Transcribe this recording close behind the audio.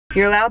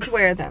You're allowed to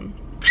wear them.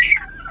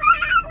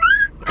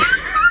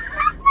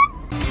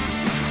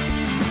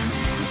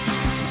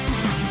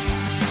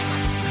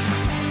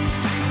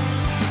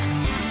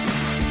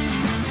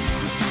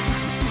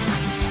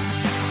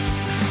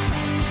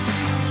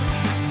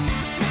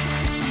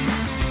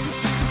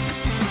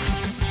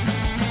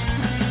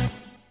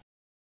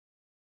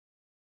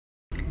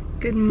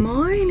 Good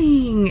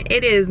morning.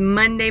 It is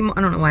Monday. I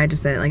don't know why I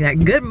just said it like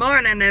that. Good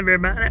morning,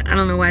 everybody. I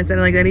don't know why I said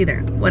it like that either.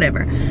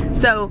 Whatever.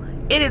 So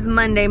it is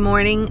Monday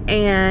morning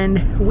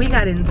and we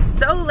got in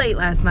so late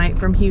last night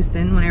from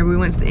Houston whenever we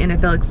went to the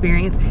NFL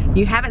experience. If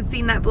you haven't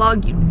seen that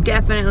vlog, you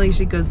definitely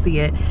should go see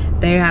it.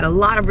 They had a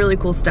lot of really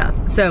cool stuff.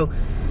 So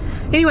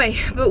anyway,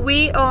 but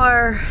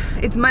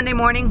it's Monday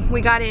morning. We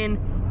got in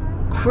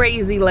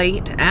crazy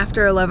late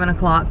after 11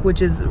 o'clock,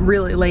 which is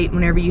really late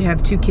whenever you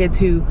have two kids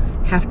who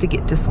have to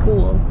get to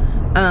school.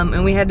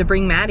 And we had to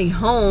bring Maddie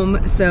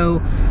home,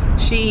 so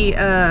she,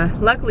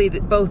 luckily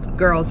both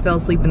girls fell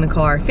asleep in the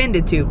car. Finn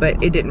did too,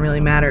 but it didn't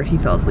really matter if he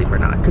fell asleep or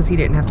not because he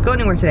didn't have to go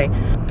anywhere today.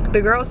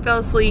 The girls fell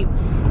asleep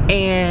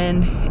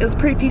and it was a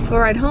pretty peaceful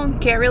ride home.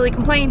 Can't really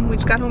complain. We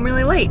just got home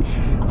really late.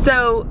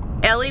 So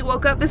Ellie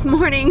woke up this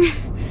morning,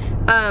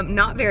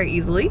 not very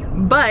easily,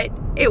 but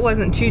it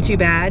wasn't too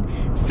bad,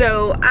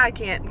 so I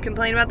can't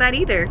complain about that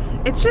either.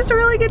 It's just a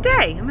really good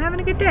day. I'm having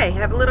a good day. I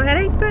have a little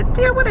headache, but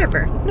yeah,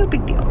 whatever. No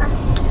big deal.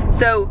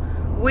 So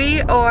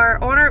we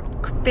are on our,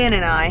 Finn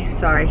and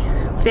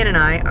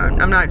I,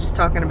 I'm not just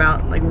talking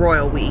about like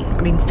royal we,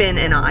 I mean Finn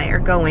and I are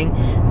going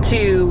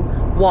to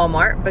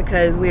Walmart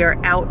because we are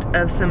out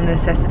of some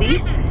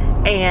necessities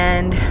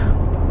and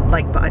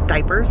like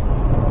diapers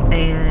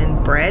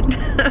and bread.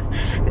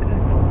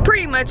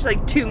 Pretty much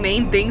like two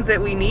main things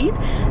that we need.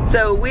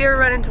 So we are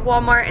running to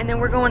Walmart and then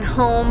we're going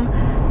home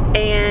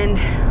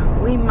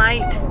and we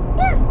might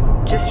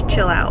just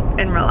chill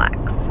out and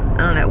relax. I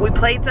don't know. We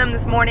played some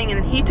this morning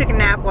and then he took a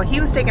nap. While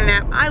he was taking a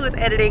nap, I was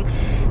editing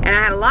and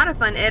I had a lot of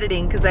fun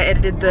editing because I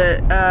edited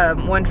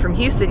the one from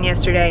Houston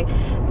yesterday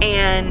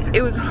and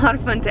it was a lot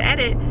of fun to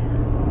edit,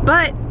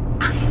 but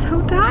I'm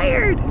so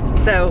tired.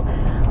 So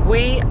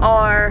we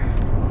are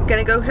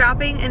gonna go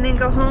shopping and then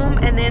go home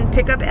and then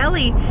pick up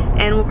Ellie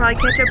and we'll probably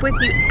catch up with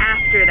you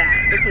after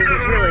that because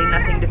there's really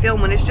nothing to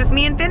film when it's just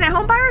me and Finn at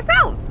home by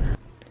ourselves.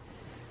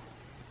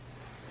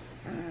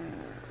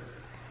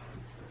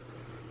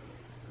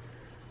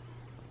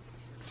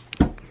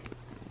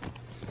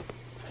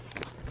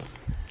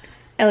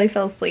 Ellie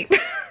fell asleep,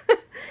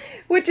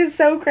 which is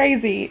so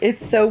crazy.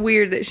 It's so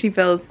weird that she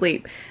fell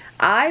asleep.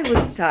 I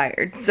was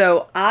tired,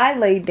 so I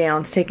laid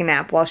down to take a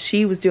nap while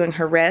she was doing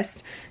her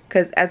rest.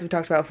 Because as we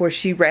talked about before,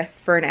 she rests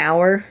for an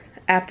hour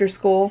after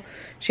school.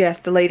 She has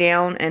to lay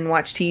down and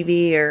watch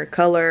TV or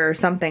color or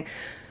something,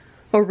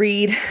 or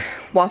read,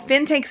 while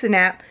Finn takes a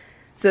nap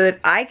so that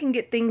I can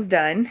get things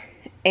done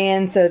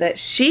and so that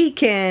she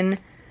can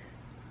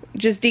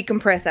just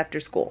decompress after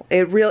school.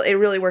 It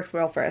really works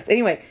well for us.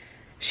 Anyway,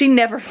 she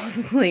never falls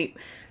asleep.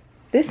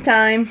 This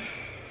time,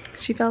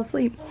 she fell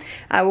asleep.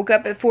 I woke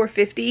up at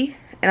 4:50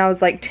 and I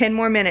was like 10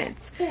 more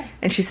minutes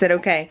and she said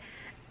okay.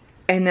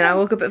 And then I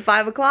woke up at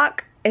 5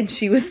 o'clock and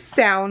she was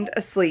sound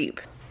asleep.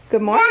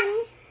 Good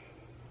morning.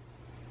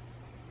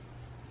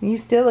 You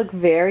still look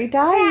very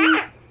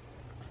tired.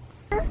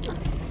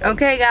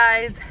 Okay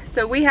guys,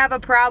 so we have a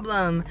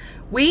problem.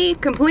 We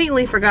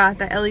completely forgot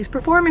that Ellie's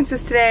performance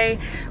is today.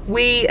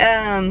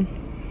 I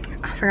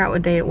forgot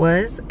what day it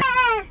was.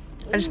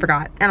 I just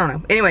forgot, I don't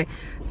know. Anyway,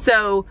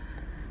 so,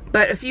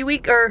 but a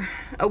week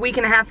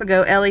and a half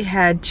ago, Ellie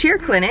had cheer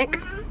clinic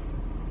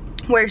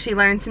where she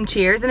learned some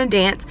cheers and a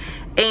dance,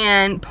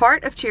 and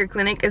part of cheer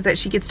clinic is that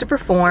she gets to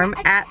perform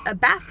at a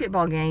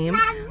basketball game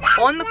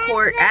on the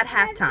court at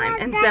halftime.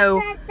 And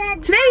so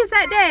today is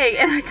that day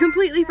and I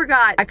completely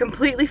forgot. I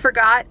completely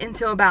forgot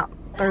until about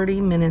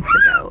 30 minutes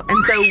ago.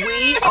 And so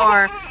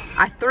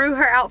I threw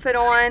her outfit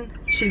on,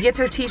 she gets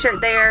her t-shirt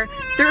there,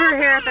 threw her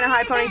hair up in a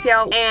high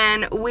ponytail,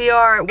 and we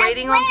are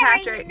waiting on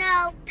Patrick.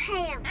 No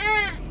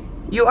pants.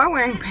 You are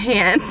wearing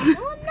pants. No,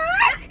 I'm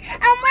not.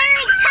 I'm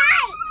wearing tights.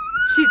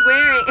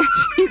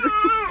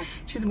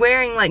 She's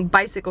wearing like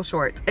bicycle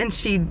shorts, and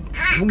she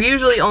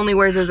usually only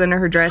wears those under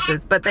her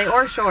dresses, but they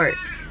are shorts.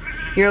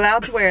 You're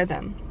allowed to wear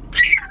them.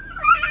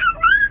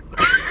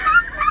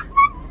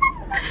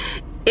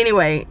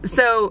 Anyway,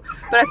 so,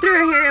 but I threw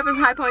her hair up in a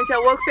high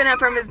ponytail, woke Finn up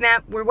from his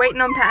nap. We're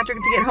waiting on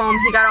Patrick to get home.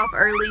 He got off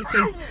early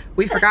since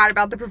we forgot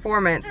about the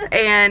performance,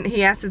 and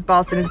he asked his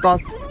boss, and his boss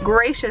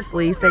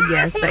graciously said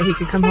yes, that he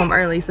could come home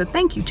early. So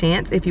thank you,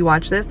 Chance, if you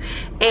watch this.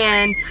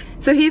 And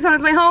so he's on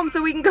his way home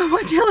so we can go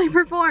watch Ellie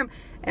perform.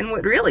 And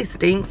what really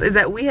stinks is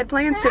that we had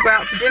plans to go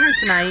out to dinner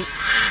tonight,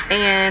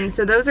 and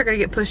so those are gonna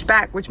get pushed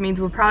back, which means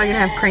we're probably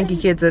gonna have cranky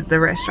kids at the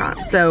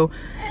restaurant. So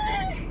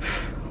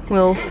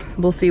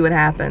we'll see what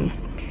happens.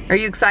 Are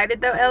you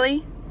excited though,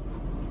 Ellie?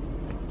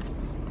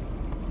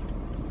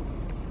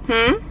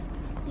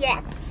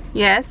 Yes.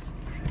 Yes?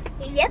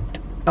 Yep.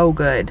 Oh,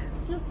 good.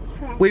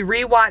 We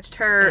rewatched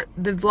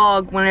the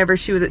vlog whenever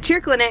she was at cheer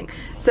clinic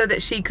so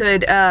that she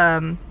could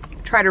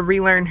try to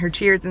relearn her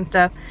cheers and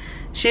stuff.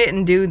 She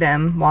didn't do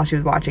them while she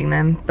was watching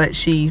them, but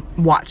she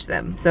watched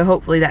them. So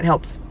hopefully that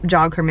helps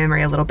jog her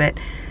memory a little bit.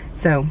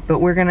 So, but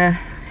we're gonna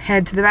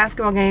head to the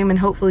basketball game and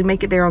hopefully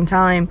make it there on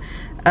time,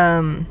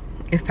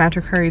 if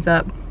Patrick hurries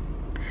up.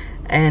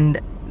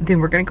 And then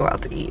we're gonna go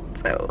out to eat.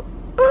 So,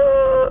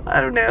 I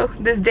don't know.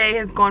 This day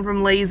has gone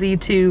from lazy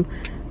to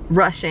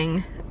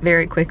rushing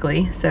very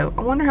quickly. So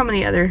I wonder how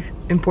many other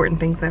important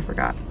things I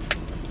forgot.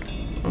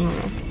 I don't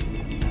know.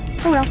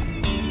 Oh well.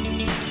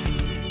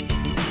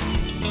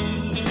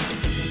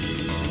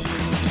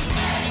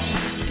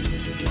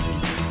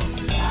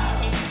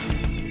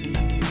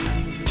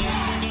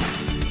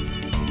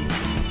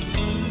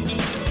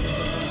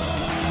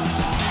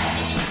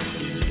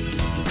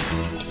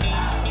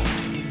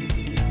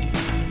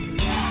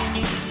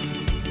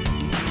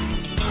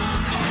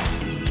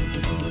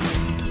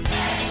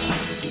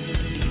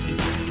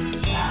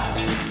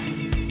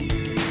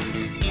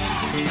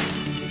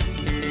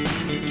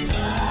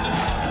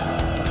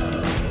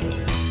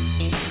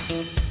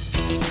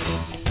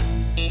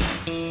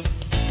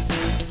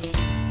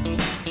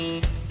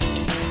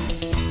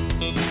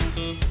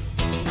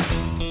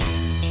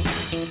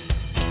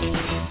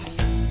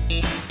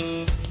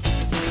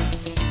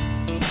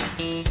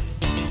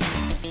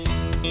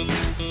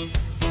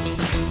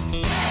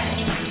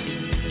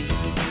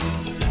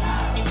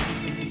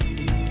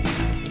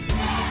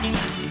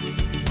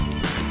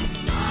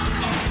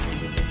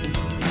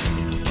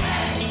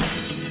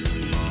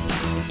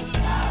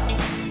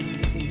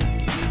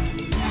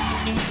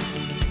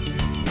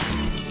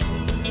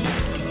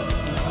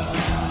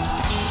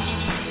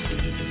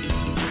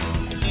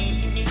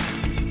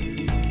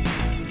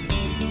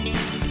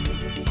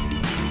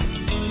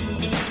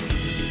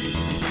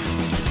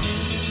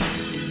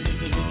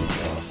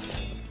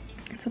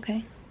 It's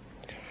okay.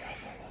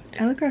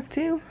 I look rough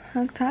too.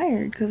 I look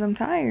tired because I'm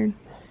tired.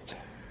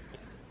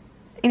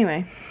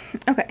 Anyway,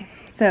 okay,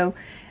 so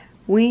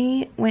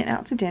we went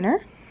out to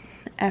dinner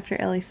after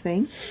Ellie's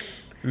thing.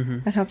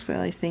 I talked about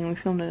Ellie's thing. We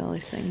filmed at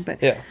Ellie's thing,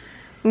 but yeah,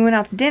 we went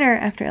out to dinner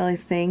after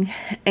Ellie's thing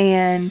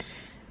and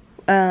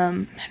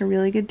had a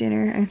really good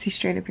dinner. I can see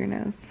straight up your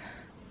nose.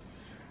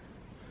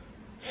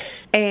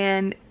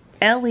 And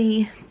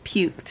Ellie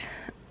puked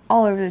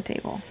all over the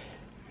table.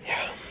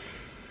 Yeah.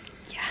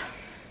 Yeah.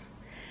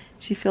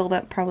 She filled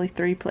up probably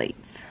 3 plates.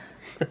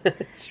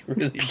 She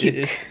really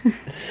did.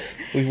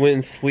 We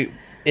went and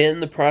in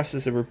the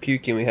process of her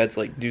puking, we had to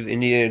like do the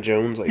Indiana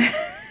Jones, like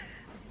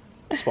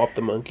swap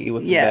the monkey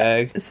with the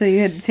bag. So you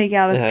had to take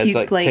out a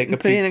puke plate and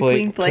put in a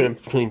clean plate. Put in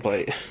a clean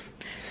plate.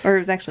 Or it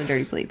was actually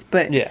dirty plates,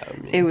 but yeah, I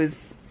mean, it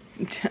was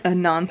a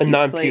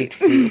non-puked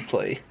food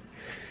plate.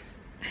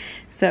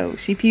 So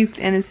she puked,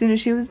 and as soon as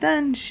she was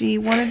done, she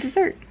wanted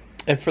dessert.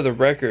 And for the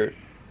record,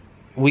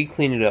 we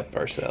clean it up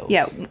ourselves.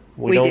 Yeah,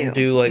 we don't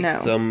do like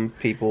some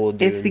people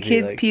do. If the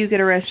kids like, puke at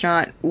a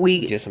restaurant,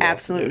 we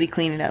absolutely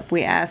clean it up.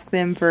 We ask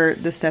them for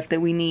the stuff that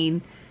we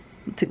need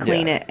to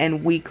clean it,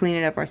 and we clean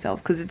it up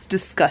ourselves, because it's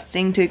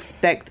disgusting to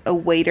expect a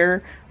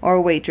waiter or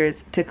a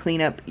waitress to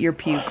clean up your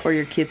puke or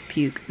your kid's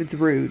puke. It's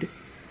rude.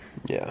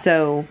 Yeah.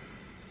 So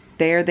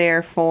they're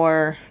there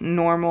for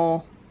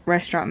normal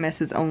restaurant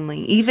messes only.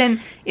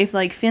 Even if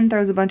like Finn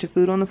throws a bunch of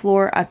food on the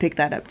floor, I pick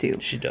that up too.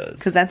 She does.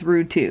 Because that's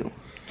rude too.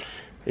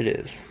 It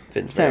is.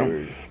 Finn's very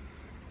rude.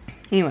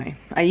 Anyway,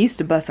 I used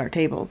to bust our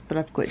tables, but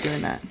I've quit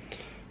doing that.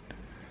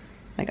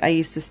 Like, I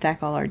used to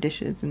stack all our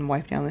dishes and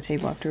wipe down the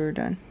table after we were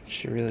done.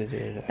 She really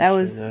did. Actually. That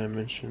was... I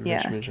mentioned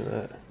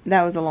that.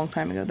 That was a long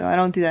time ago, though. I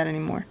don't do that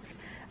anymore.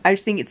 I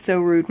just think it's so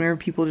rude whenever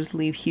people just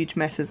leave huge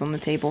messes on the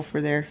table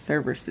for their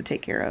servers to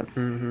take care of.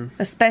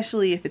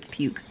 Especially if it's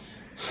puke.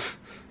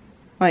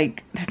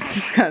 Like, that's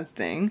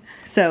disgusting.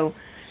 So,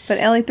 but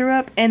Ellie threw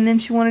up, and then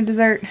she wanted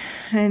dessert,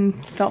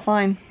 and felt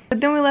fine.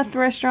 But then we left the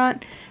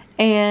restaurant,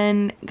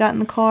 and got in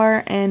the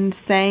car, and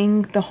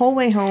sang the whole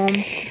way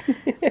home,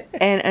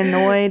 and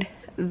annoyed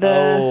the...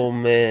 Oh,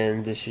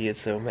 man, did she get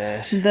so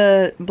mad.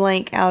 The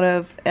blank out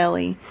of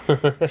Ellie.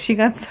 She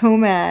got so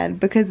mad,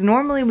 because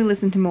normally we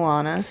listen to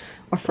Moana,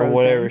 or Frozen. Or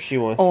whatever she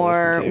wants to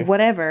listen to. Or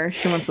whatever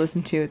she wants to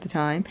listen to at the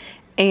time.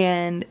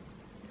 And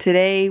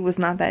today was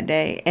not that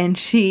day, and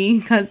she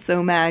got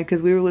so mad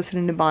because we were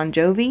listening to Bon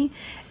Jovi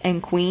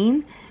and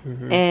Queen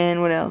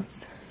and what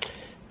else?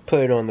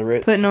 Putting on the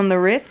Ritz. Putting on the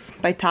Ritz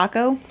by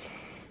Taco.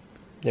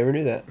 Never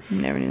knew that.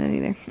 Never knew that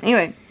either.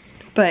 Anyway,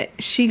 but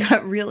she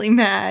got really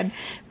mad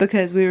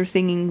because we were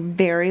singing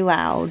very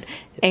loud,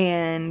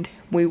 and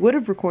we would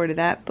have recorded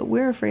that, but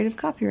we're afraid of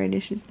copyright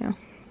issues now.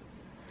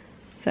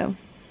 So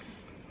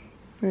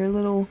we're a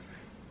little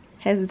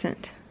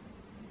hesitant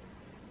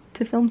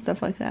to film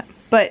stuff like that.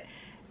 But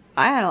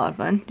I had a lot of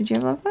fun. Did you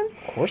have a lot of fun?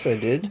 Of course I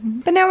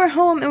did. But now we're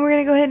home, and we're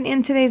going to go ahead and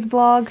end today's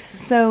vlog.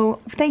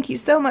 So thank you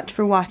so much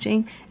for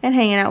watching and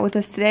hanging out with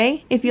us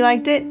today. If you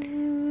liked it,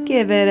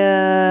 give it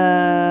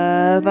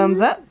a thumbs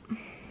up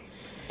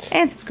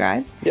and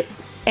subscribe. Yep.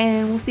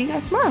 And we'll see you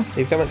guys tomorrow.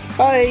 Leave comments.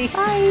 Bye.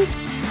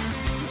 Bye.